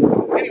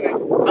 Anyway,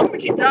 I'm gonna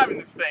keep driving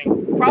this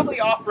thing. Probably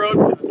off-road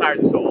because the tires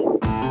are so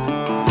old.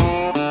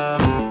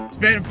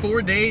 Spent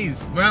 4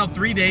 days, well,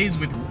 3 days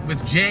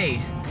with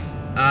Jay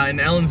in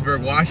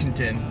Ellensburg,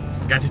 Washington.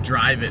 Got to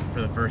drive it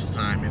for the first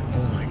time, and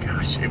oh my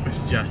gosh, it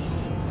was just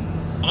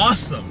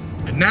awesome.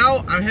 And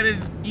now I'm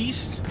headed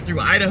east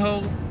through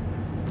Idaho.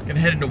 Gonna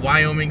head into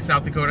Wyoming,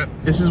 South Dakota.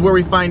 This is where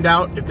we find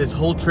out if this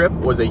whole trip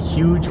was a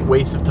huge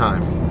waste of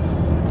time.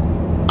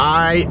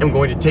 I am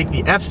going to take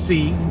the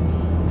FC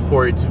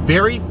for its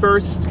very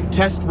first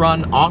test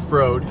run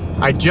off-road.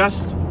 I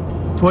just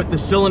put the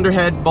cylinder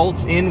head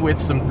bolts in with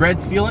some thread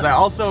sealant. I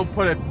also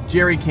put a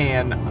jerry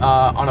can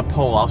on a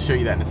pole. I'll show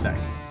you that in a sec.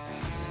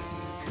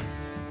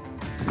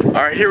 All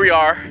right, here we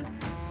are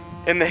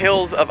in the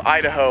hills of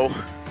Idaho.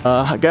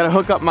 I gotta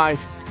hook up my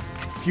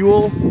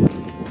fuel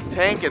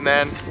tank and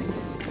then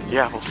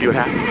yeah, we'll see what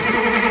happens.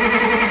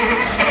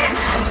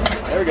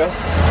 There we go.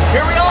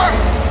 Here we are!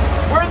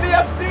 We're in the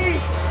FC!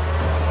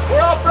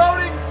 We're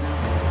off-roading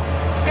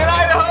in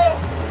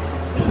Idaho!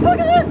 Look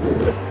at this!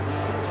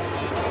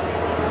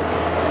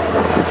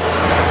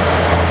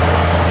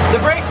 The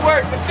brakes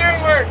work, the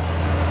steering works,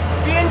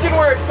 the engine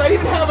works. I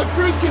even have a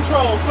cruise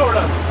control, sort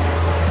of.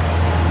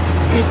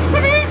 This is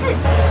amazing.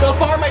 So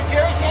far, my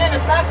jerry can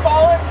has not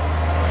fallen.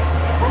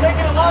 We're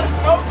making a lot of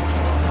smoke.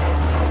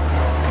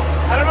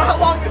 I don't know how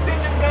long this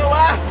engine's gonna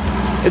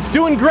last. It's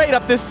doing great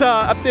up this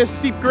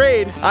steep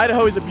grade.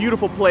 Idaho is a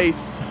beautiful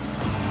place,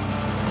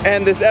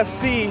 and this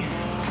FC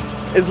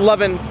is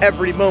loving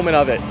every moment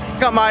of it.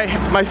 Got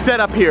my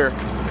setup here.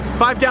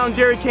 5-gallon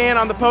jerry can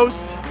on the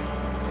post.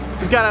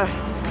 We've got a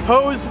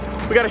hose.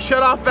 We got a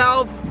shut-off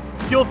valve.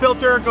 Fuel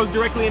filter goes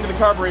directly into the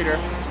carburetor.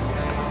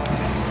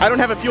 I don't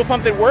have a fuel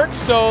pump that works,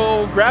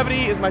 so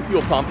gravity is my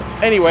fuel pump.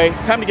 Anyway,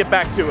 time to get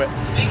back to it.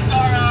 Things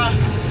are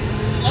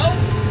slow,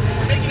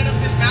 and we're making it up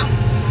this mountain.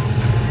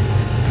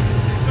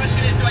 The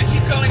question is, do I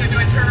keep going or do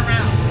I turn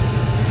around?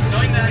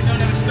 Knowing that I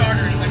don't have a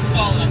starter, and if I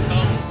stall it, I'm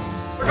going.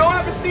 We're going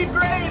up a steep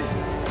grade.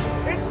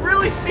 It's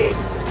really steep.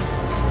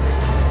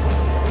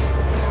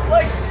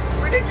 Like,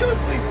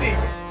 ridiculously steep.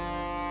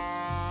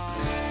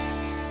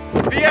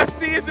 The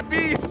FC is a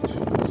beast.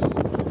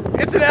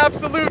 It's an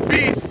absolute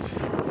beast.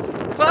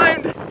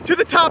 Climbed to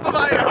the top of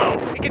Idaho.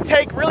 It can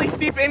take really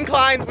steep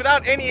inclines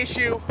without any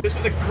issue. This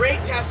was a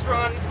great test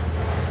run.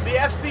 The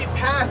FC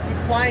passed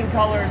with flying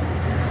colors.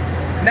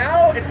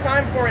 Now it's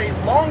time for a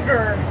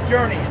longer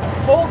journey.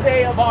 A full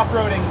day of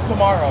off-roading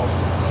tomorrow.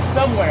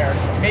 Somewhere,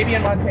 maybe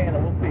in Montana,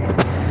 we'll see.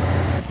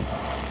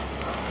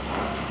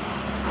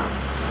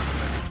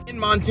 In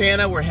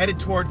Montana, we're headed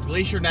toward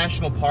Glacier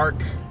National Park.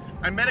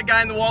 I met a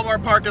guy in the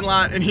Walmart parking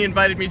lot and he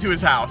invited me to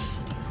his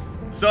house.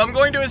 So I'm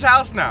going to his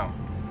house now.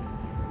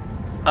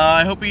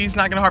 I hope he's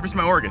not gonna harvest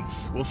my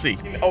organs. We'll see.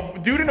 A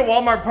dude in a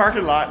Walmart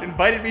parking lot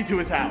invited me to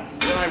his house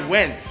and I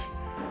went.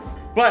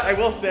 But I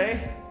will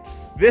say,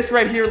 this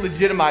right here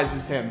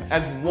legitimizes him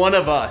as one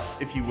of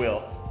us, if you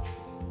will.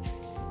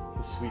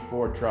 This sweet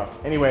Ford truck.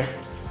 Anyway,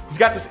 he's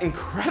got this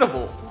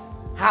incredible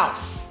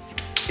house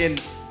in,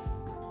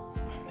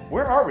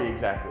 where are we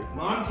exactly?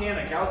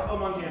 Montana, Kalispell,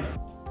 Montana.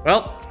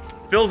 Well,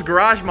 Phil's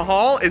Garage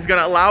Mahal is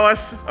gonna allow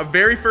us a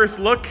very first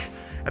look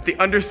at the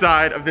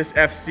underside of this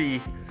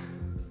FC.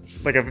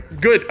 Like a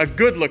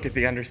good look at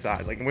the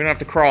underside. Like we don't have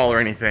to crawl or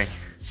anything.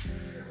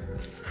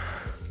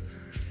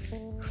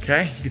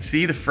 Okay, you can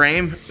see the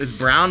frame is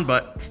brown,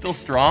 but it's still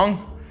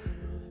strong.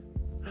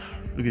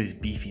 Look at these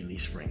beefy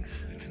leaf springs.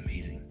 It's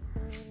amazing.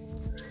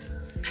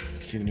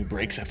 See the new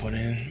brakes I put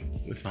in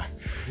with my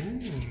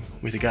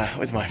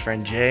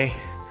friend Jay.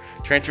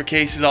 Transfer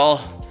case is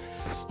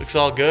looks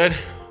all good.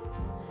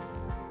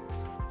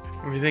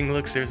 Everything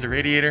there's the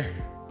radiator,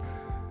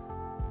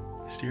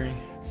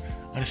 steering.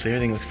 Honestly,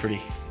 everything looks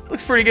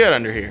pretty good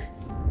under here.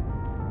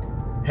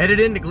 Headed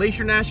into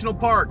Glacier National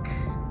Park.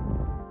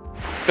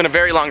 It's been a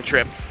very long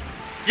trip.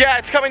 Yeah,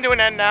 it's coming to an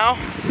end now.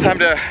 It's time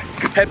to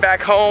head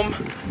back home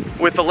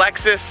with the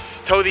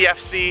Lexus, tow the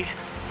FC.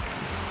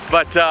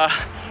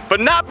 But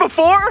not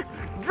before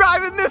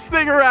driving this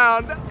thing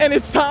around. And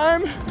it's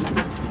time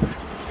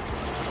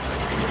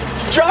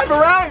to drive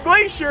around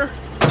Glacier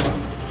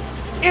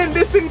in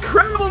this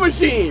incredible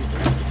machine.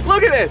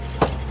 Look at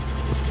this.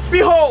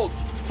 Behold,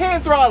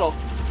 hand throttle.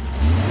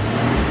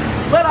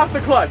 Let off the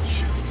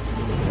clutch.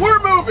 We're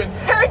moving.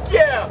 Heck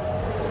yeah!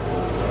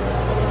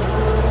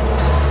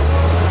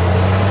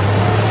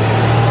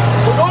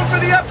 We're going for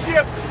the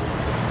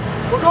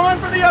upshift. We're going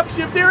for the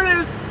upshift. Here it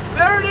is.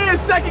 There it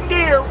is. Second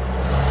gear.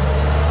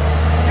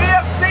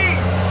 VFC.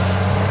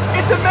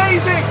 It's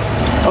amazing.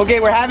 Okay,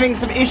 we're having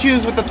some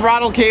issues with the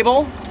throttle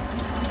cable.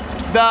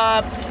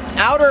 The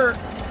outer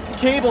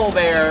cable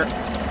there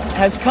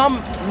has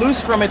come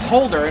loose from its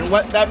holder, and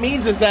what that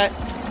means is that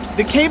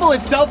the cable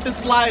itself is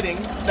sliding,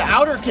 the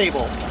outer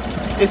cable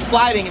is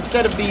sliding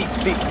instead of the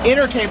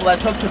inner cable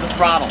that's hooked to the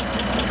throttle.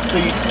 So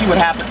you can see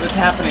what's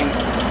happening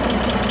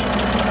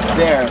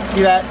there.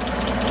 See that?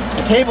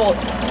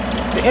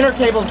 The inner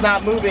cable is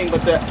not moving,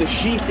 but the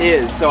sheath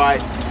is, so I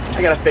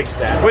gotta fix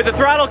that. With the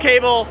throttle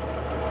cable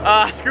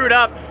screwed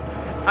up,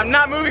 I'm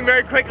not moving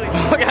very quickly.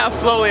 Look at how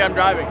slowly I'm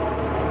driving.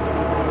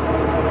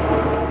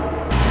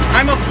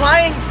 I'm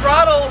applying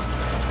throttle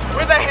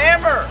with a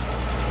hammer.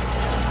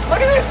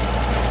 Look at this.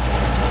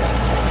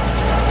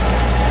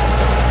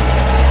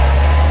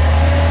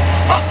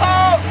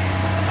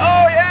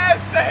 Oh yes,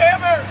 the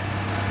hammer!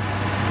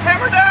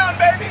 Hammer down,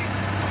 baby!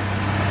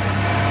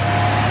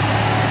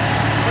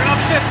 We're gonna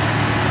upshift.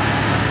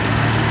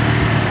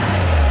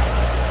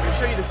 I'm gonna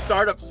show you the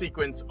startup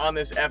sequence on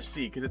this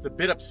FC because it's a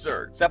bit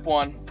absurd. Step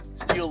 1,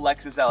 steel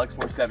Lexus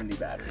LX470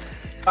 battery.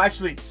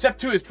 Actually, step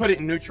 2 is put it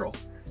in neutral.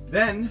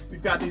 Then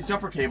we've got these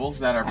jumper cables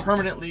that are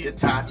permanently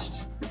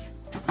attached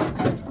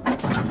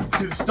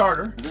to the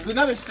starter. There's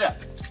another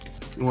step.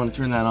 We want to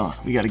turn that on.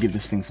 We got to give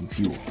this thing some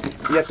fuel.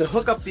 You have to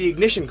hook up the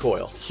ignition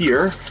coil.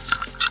 Here,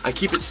 I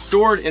keep it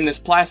stored in this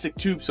plastic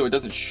tube so it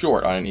doesn't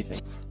short on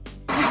anything.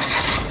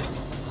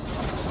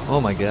 Oh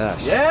my gosh.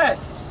 Yes!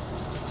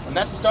 And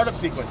that's the startup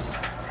sequence.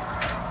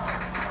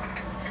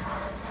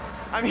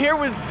 I'm here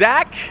with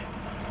Zach,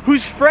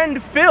 whose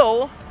friend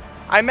Phil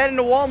I met in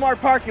a Walmart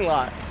parking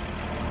lot.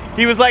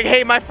 He was like,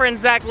 hey, my friend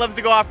Zach loves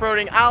to go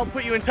off-roading. I'll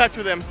put you in touch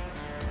with him.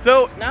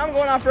 So now I'm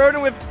going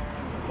off-roading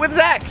with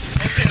Zach.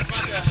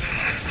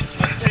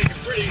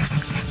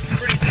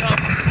 pretty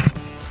tough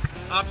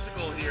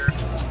obstacle here.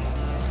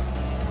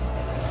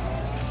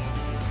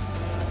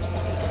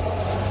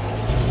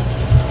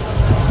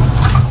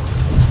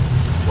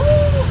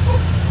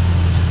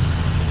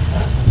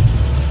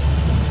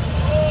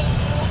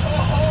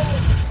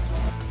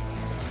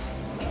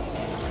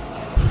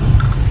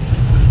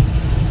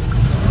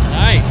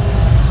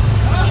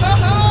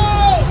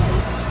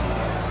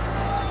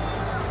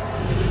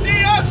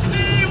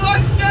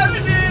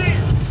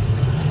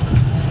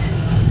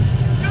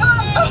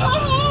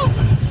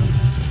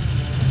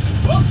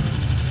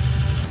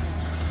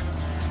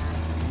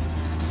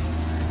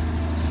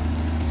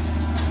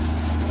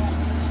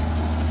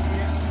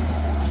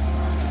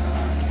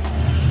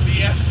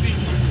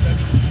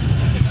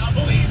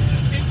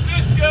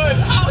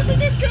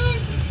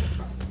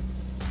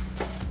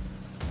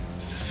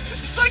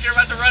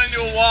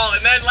 Wall,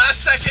 and then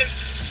last second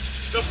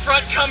the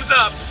front comes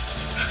up.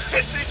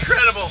 It's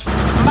incredible.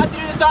 I'm about to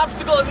do this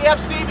obstacle in the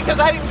FC because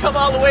I didn't come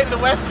all the way to the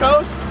West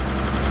Coast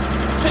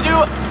to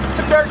do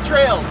some dirt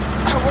trails.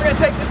 We're gonna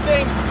take this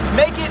thing,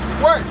 make it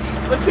work.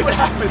 Let's see what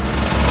happens.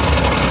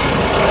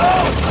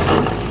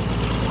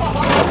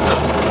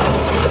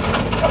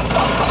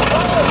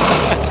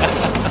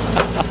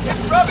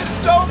 It's rubbing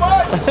so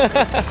much.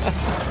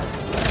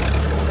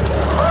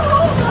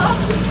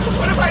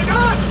 What have I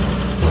done?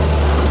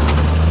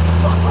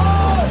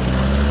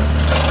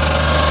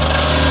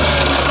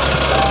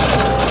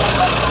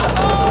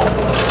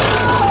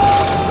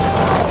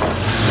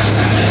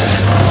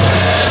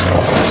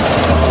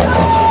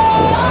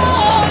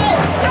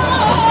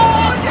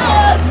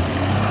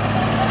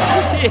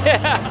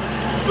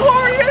 Yeah!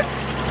 Glorious!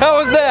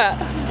 How was that?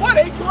 What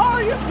a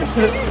glorious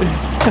machine!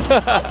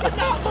 I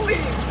cannot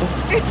believe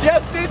it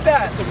just did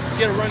that! So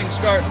get a running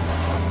start.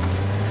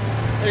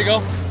 There you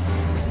go.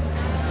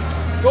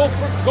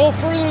 Go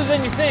further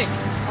than you think.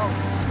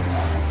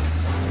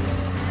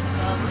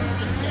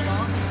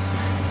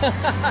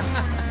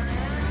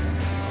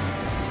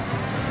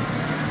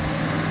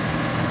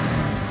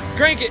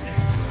 Crank it. I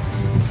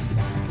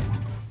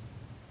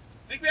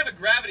think we have a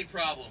gravity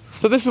problem.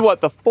 So this is what,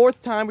 the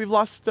 4th time we've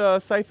lost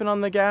siphon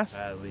on the gas?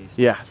 At least.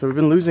 Yeah, so we've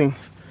been losing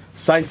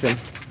siphon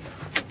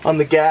on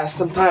the gas.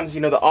 Sometimes,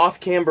 you know, the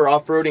off-camber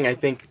off-roading, I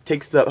think,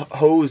 takes the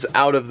hose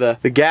out of the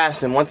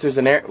gas, and once there's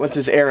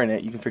air in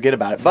it, you can forget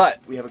about it. But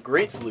we have a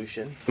great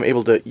solution. I'm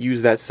able to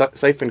use that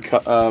siphon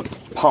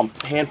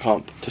hand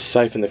pump to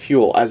siphon the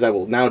fuel, as I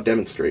will now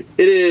demonstrate.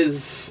 It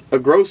is a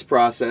gross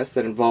process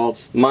that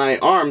involves my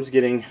arms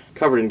getting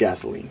covered in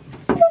gasoline.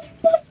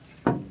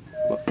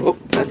 Oh,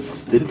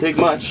 that didn't take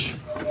much.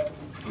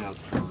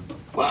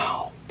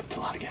 Wow, that's a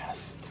lot of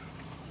gas.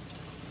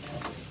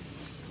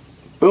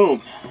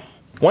 Boom.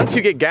 Once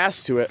you get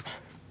gas to it,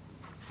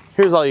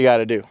 here's all you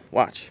gotta do.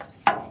 Watch.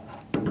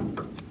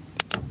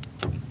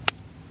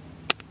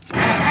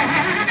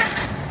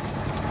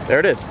 There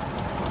it is.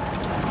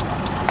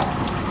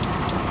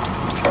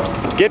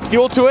 Get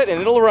fuel to it and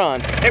it'll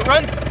run. It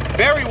runs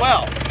very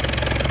well.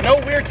 No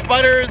weird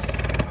sputters.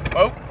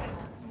 Oh.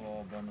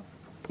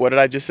 What did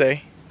I just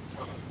say?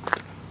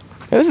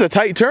 This is a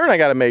tight turn I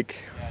gotta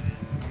make.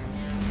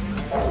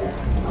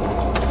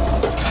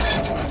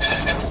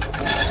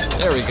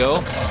 There we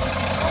go.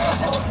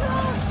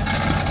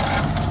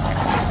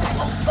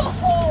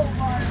 Oh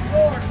my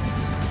lord!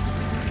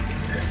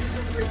 This is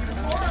a freaking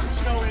horror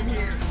show in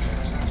here.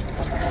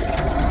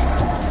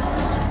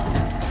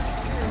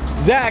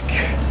 Zach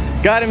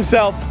got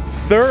himself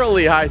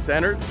thoroughly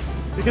high-centered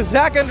because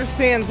Zach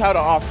understands how to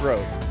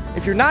off-road.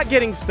 If you're not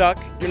getting stuck,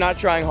 you're not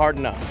trying hard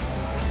enough.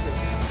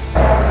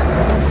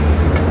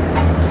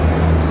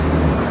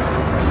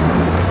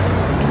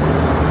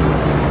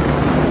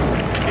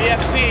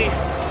 BFC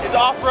is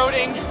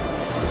off-roading.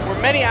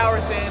 We're many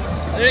hours in.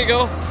 There you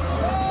go.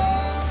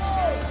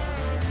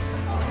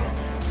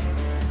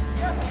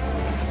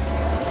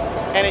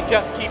 And it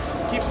just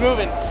keeps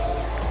moving.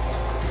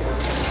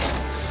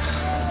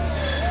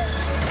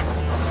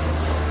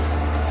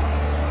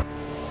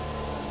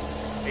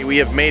 We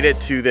have made it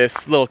to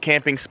this little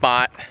camping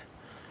spot.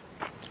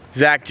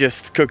 Zach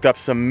just cooked up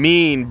some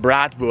mean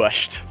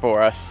bratwurst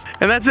for us.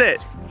 And that's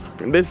it.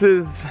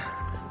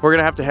 We're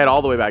gonna have to head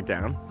all the way back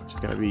down, which is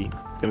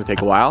gonna take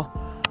a while.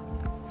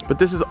 But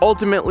this is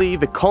ultimately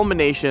the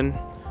culmination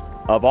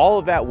of all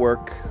of that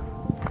work.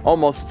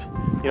 Almost,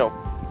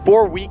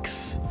 4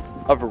 weeks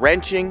of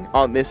wrenching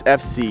on this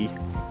FC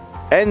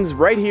ends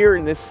right here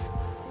in this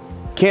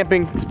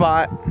camping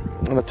spot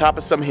on the top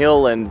of some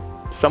hill in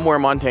somewhere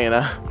in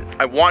Montana.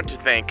 I want to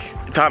thank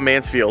Tom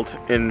Mansfield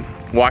in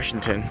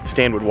Washington,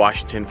 Stanwood,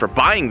 Washington, for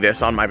buying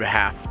this on my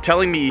behalf,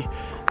 telling me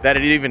that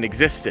it even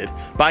existed,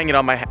 buying it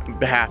on my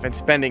behalf and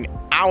spending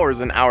hours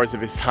and hours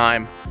of his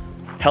time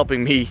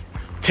helping me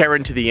tear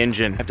into the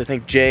engine. I have to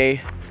thank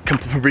Jay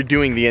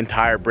redoing the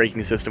entire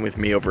braking system with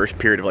me over a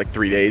period of like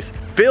 3 days.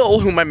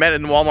 Phil, whom I met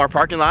in the Walmart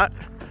parking lot,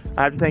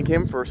 I have to thank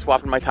him for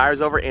swapping my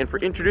tires over and for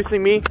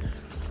introducing me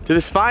to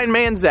this fine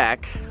man,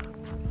 Zach.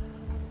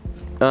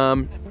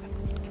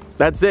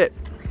 That's it.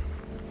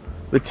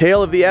 The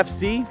tale of the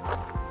FC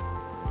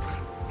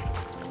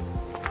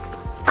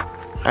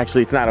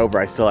Actually, it's not over.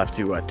 I still have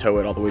to tow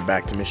it all the way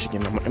back to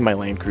Michigan in my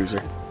Land Cruiser.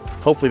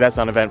 Hopefully that's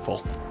not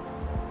eventful.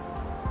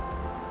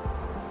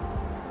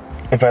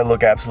 If I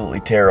look absolutely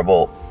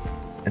terrible,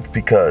 it's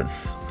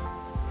because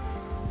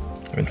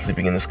I've been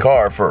sleeping in this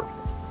car for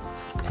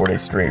 4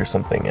 days straight or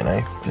something, and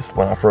I just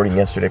went off-roading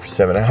yesterday for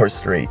 7 hours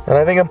straight. And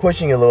I think I'm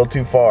pushing it a little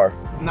too far.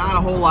 Not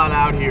a whole lot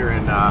out here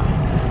in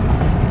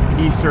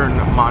eastern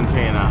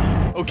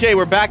Montana. Okay,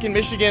 we're back in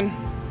Michigan.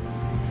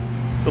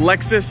 The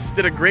Lexus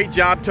did a great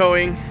job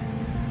towing.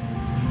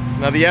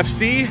 Now the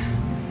FC,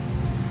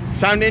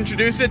 it's time to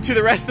introduce it to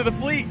the rest of the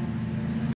fleet.